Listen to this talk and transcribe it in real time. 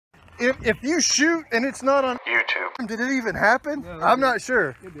if you shoot and it's not on YouTube, did it even happen? No, I'm not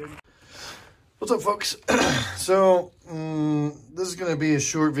sure. It did. What's up, folks? So this is going to be a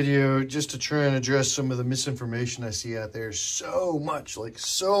short video just to try and address some of the misinformation I see out there. So much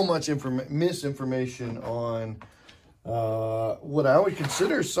misinformation on what I would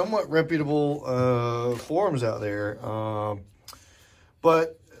consider somewhat reputable forums out there.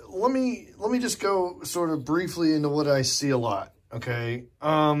 But let me just go sort of briefly into what I see a lot. Okay,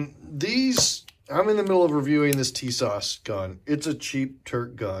 I'm in the middle of reviewing this TSOS gun. It's a cheap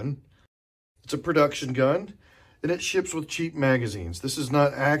Turk gun. It's a production gun, and it ships with cheap magazines. This is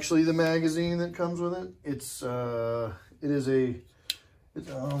not actually the magazine that comes with it.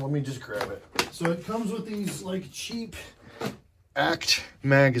 Let me just grab it. So it comes with these like cheap ACT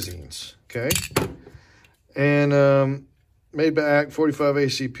magazines, okay? And made by ACT 45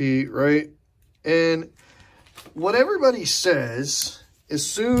 ACP, right? And what everybody says, as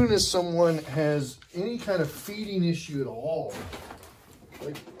soon as someone has any kind of feeding issue at all,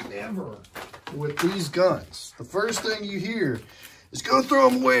 like never, with these guns, the first thing you hear is go throw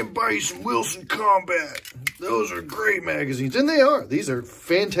them away and buy you some Wilson Combat. Those are great magazines. And they are. These are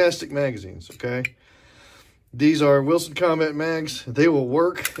fantastic magazines, okay? These are Wilson Combat mags. They will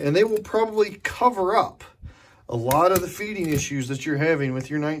work, and they will probably cover up a lot of the feeding issues that you're having with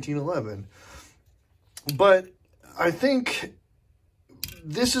your 1911. But I think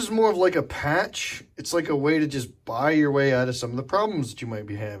this is more of like a patch. It's like a way to just buy your way out of some of the problems that you might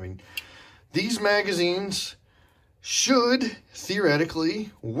be having. These magazines should theoretically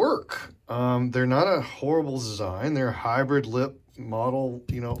work. They're not a horrible design. They're a hybrid lip model,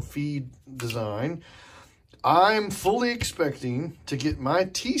 feed design. I'm fully expecting to get my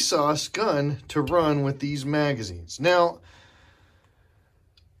TSOS gun to run with these magazines. Now,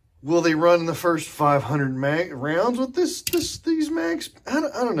 will they run the first 500 rounds with these mags? I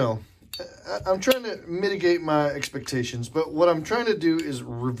don't know. I'm trying to mitigate my expectations, but what I'm trying to do is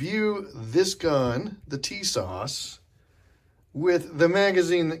review this gun, the TSOS, with the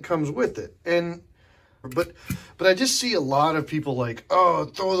magazine that comes with it. But I just see a lot of people like, oh,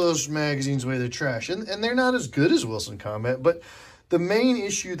 throw those magazines away, they're trash. And they're not as good as Wilson Combat, but the main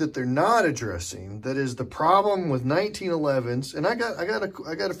issue that they're not addressing, that is the problem with 1911s, and I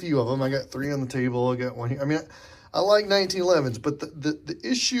got a few of them. I got 3 on the table. I got 1 here. I mean, I like 1911s, but the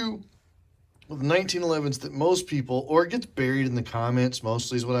issue with 1911s that most people, or it gets buried in the comments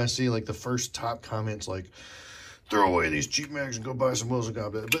mostly is what I see, like the first top comments like, throw away these cheap mags and go buy some Wilson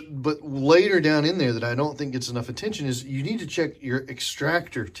Combat. But later down in there that I don't think gets enough attention is you need to check your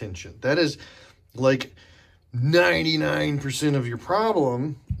extractor tension. That is like 99% of your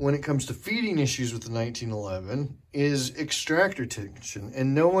problem when it comes to feeding issues with the 1911 is extractor tension.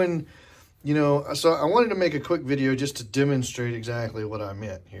 And no one, so I wanted to make a quick video just to demonstrate exactly what I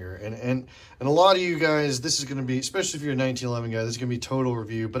meant here. And a lot of you guys, this is going to be, especially if you're a 1911 guy, this is going to be total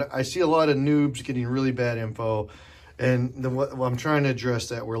review. But I see a lot of noobs getting really bad info. And I'm trying to address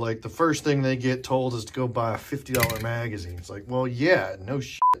that, where like the first thing they get told is to go buy a $50 magazine. It's like, well, yeah, no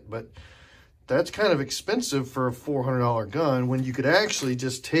shit, but that's kind of expensive for a $400 gun when you could actually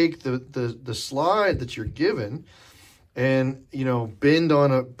just take the slide that you're given and, bend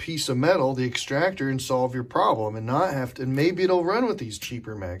on a piece of metal, the extractor, and solve your problem and not have to, and maybe it'll run with these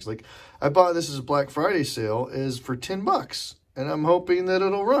cheaper mags. Like I bought this as a Black Friday sale is for $10 and I'm hoping that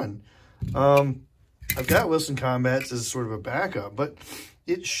it'll run. I've got Wilson Combats as sort of a backup, but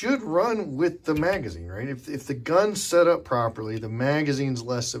it should run with the magazine, right? If the gun's set up properly, the magazine's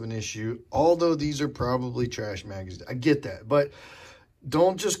less of an issue, although these are probably trash magazines. I get that, but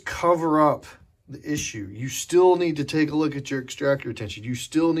don't just cover up the issue. You still need to take a look at your extractor tension. You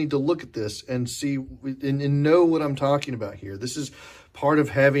still need to look at this and see and know what I'm talking about here. This is part of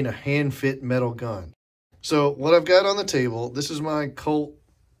having a hand-fit metal gun. So what I've got on the table, this is my Colt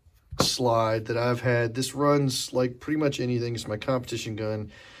slide that I've had. This runs like pretty much anything. It's my competition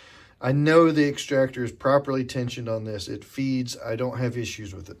gun. I know the extractor is properly tensioned on this. It feeds. I don't have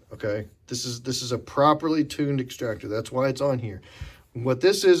issues with it, okay? This is a properly tuned extractor. That's why it's on here. What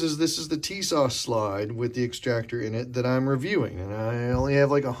this is this is the TSOS slide with the extractor in it that I'm reviewing. And I only have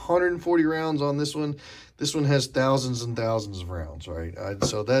like 140 rounds on this one. This one has thousands and thousands of rounds, right?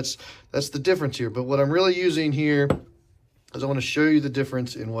 So that's the difference here. But what I'm really using here is I want to show you the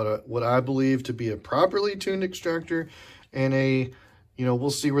difference in what I believe to be a properly tuned extractor and a, we'll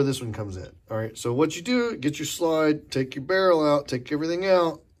see where this one comes in. All right, so what you do, get your slide, take your barrel out, take everything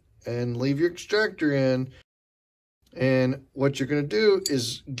out, and leave your extractor in. And what you're going to do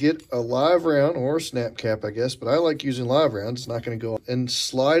is get a live round or a snap cap, I guess, but I like using live rounds. It's not going to go, and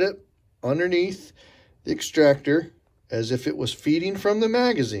slide it underneath the extractor as if it was feeding from the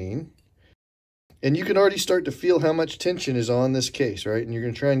magazine. And you can already start to feel how much tension is on this case, right? And you're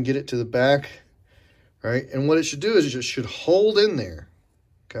going to try and get it to the back, right? And what it should do is it just should hold in there,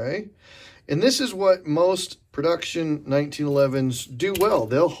 okay? And this is what most production 1911s do well.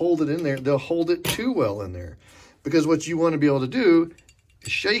 They'll hold it in there. They'll hold it too well in there. Because what you want to be able to do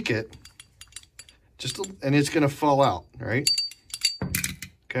is shake it, and it's going to fall out, right?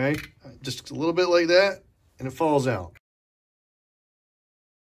 Okay? Just a little bit like that, and it falls out.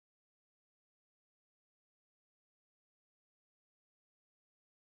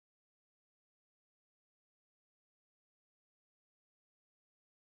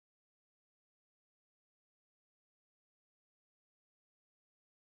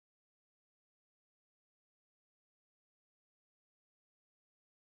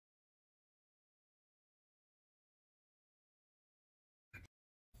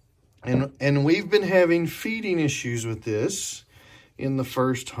 And we've been having feeding issues with this in the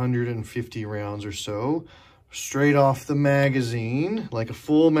first 150 rounds or so, straight off the magazine, like a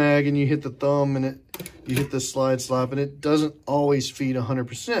full mag, and you hit the thumb and you hit the slide slap, and it doesn't always feed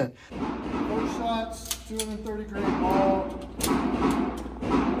 100%. 4 shots, 230 grain ball.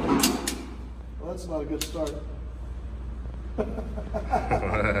 Well, that's not a good start.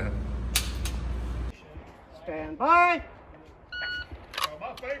 Stand by.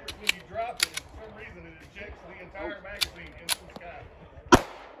 My favorite is when you drop it, and for some reason it ejects the entire magazine into the sky.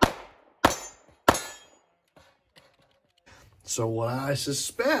 So what I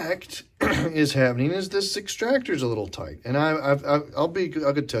suspect is happening is this extractor's a little tight. And I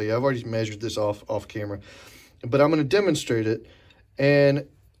could tell you, I've already measured this off camera, but I'm going to demonstrate it. And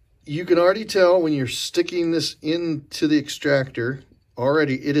you can already tell when you're sticking this into the extractor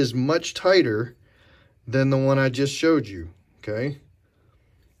already, it is much tighter than the one I just showed you, okay?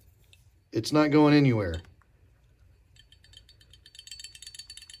 It's not going anywhere.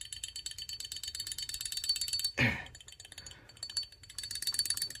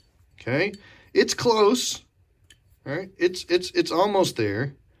 Okay, it's close. All right, it's almost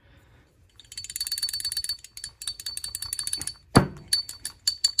there.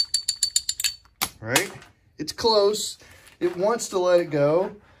 Right? It's close. It wants to let it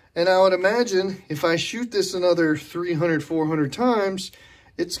go. And I would imagine if I shoot this another 300, 400 times,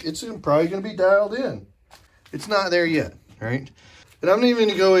 it's probably going to be dialed in. It's not there yet, right? And I'm not even going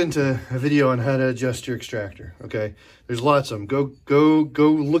to go into a video on how to adjust your extractor, okay? There's lots of them. Go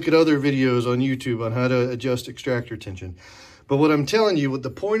look at other videos on YouTube on how to adjust extractor tension. But what I'm telling you, what the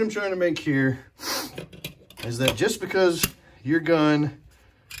point I'm trying to make here is that just because your gun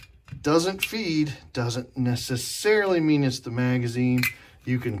doesn't feed doesn't necessarily mean it's the magazine.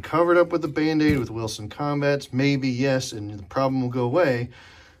 You can cover it up with a Band-Aid with Wilson Combats, maybe, yes, and the problem will go away.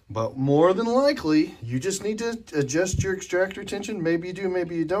 But more than likely, you just need to adjust your extractor tension. Maybe you do,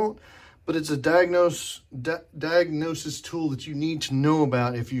 maybe you don't. But it's a diagnosis tool that you need to know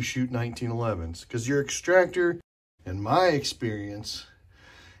about if you shoot 1911s. Because your extractor, in my experience,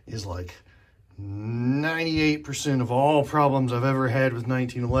 is like 98% of all problems I've ever had with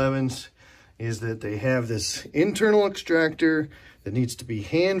 1911s is that they have this internal extractor that needs to be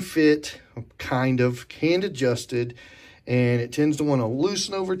hand fit, kind of, hand adjusted, and it tends to want to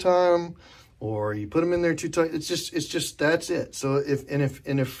loosen over time, or you put them in there too tight. It's just that's it. So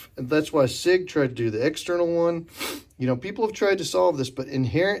if that's why SIG tried to do the external one. You know, people have tried to solve this, but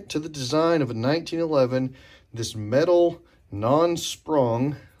inherent to the design of a 1911, this metal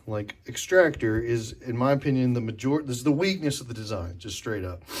non-sprung like extractor is, in my opinion, this is the weakness of the design, just straight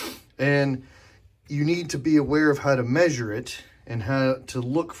up. And you need to be aware of how to measure it and how to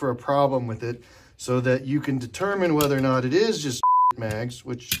look for a problem with it so that you can determine whether or not it is just mags,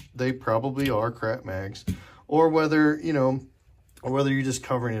 which they probably are crap mags, or whether, you know, or whether you're just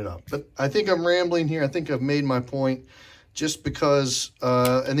covering it up. But I think I'm rambling here. I think I've made my point just because,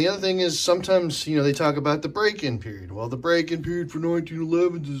 and the other thing is sometimes, you know, they talk about the break-in period. Well, the break-in period for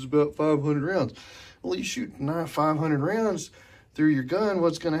 1911s is about 500 rounds. Well, you shoot not 500 rounds through your gun,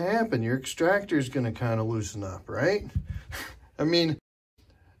 what's going to happen? Your extractor is going to kind of loosen up, right? I mean,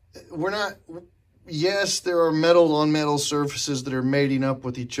 yes, there are metal on metal surfaces that are mating up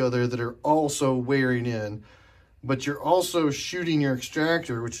with each other that are also wearing in, but you're also shooting your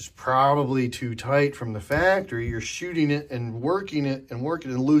extractor, which is probably too tight from the factory. You're shooting it and working it and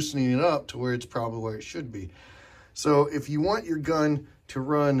loosening it up to where it's probably where it should be. So if you want your gun to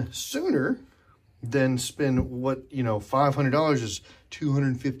run sooner, then spend what, you know, $500 is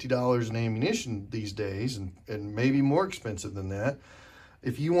 $250 in ammunition these days, and maybe more expensive than that.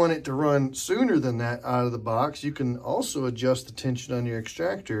 If you want it to run sooner than that out of the box, you can also adjust the tension on your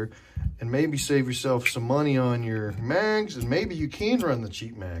extractor and maybe save yourself some money on your mags, and maybe you can run the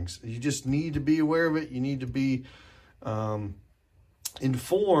cheap mags. You just need to be aware of it. You need to be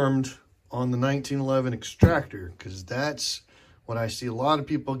informed on the 1911 extractor, because that's what I see a lot of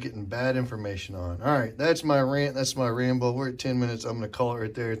people getting bad information on. All right, that's my rant. That's my ramble. We're at 10 minutes. I'm going to call it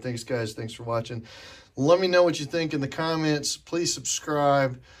right there. Thanks, guys. Thanks for watching. Let me know what you think in the comments. Please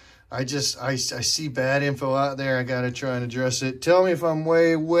subscribe. I see bad info out there. I got to try and address it. Tell me if I'm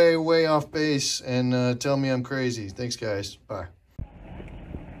way, way, way off base, and tell me I'm crazy. Thanks, guys. Bye.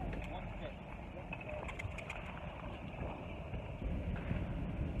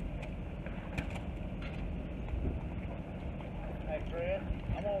 Hey, Fred,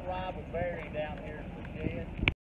 I'm gonna ride with Barry down here to the shed.